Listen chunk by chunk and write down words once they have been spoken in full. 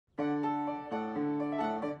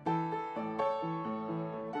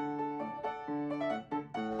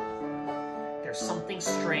There's something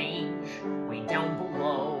strange way down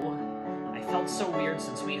below. I felt so weird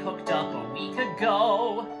since we hooked up a week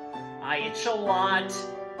ago. I itch a lot,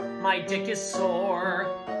 my dick is sore.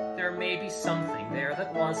 There may be something there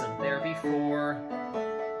that wasn't there before.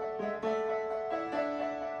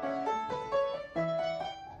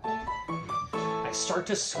 I start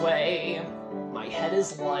to sway, my head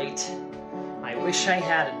is light. I wish I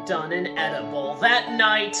hadn't done an edible that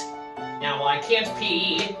night. Now I can't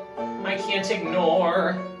pee, I can't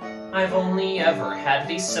ignore. I've only ever had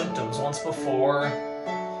these symptoms once before.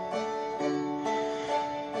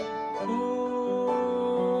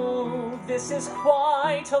 Ooh, this is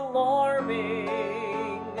quite alarming.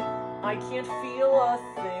 I can't feel a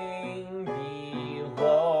thing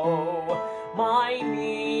below my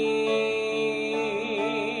knee.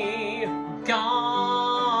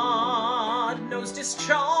 God knows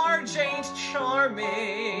discharge ain't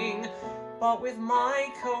charming, but with my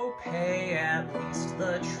copay, at least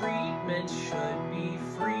the treatment should be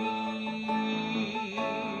free.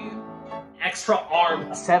 Extra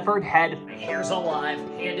arm, severed head, my hair's alive,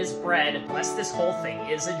 hand is bread. Unless this whole thing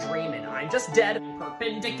is a dream and I'm just dead.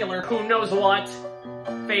 Perpendicular, who knows what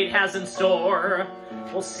fate has in store.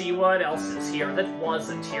 We'll see what else is here that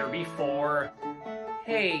wasn't here before.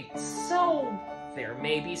 Hey, so there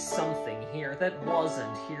may be something here that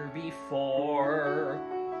wasn't here before.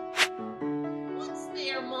 What's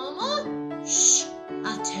there, Mama? Shh,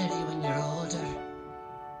 I'll tell you when you're older.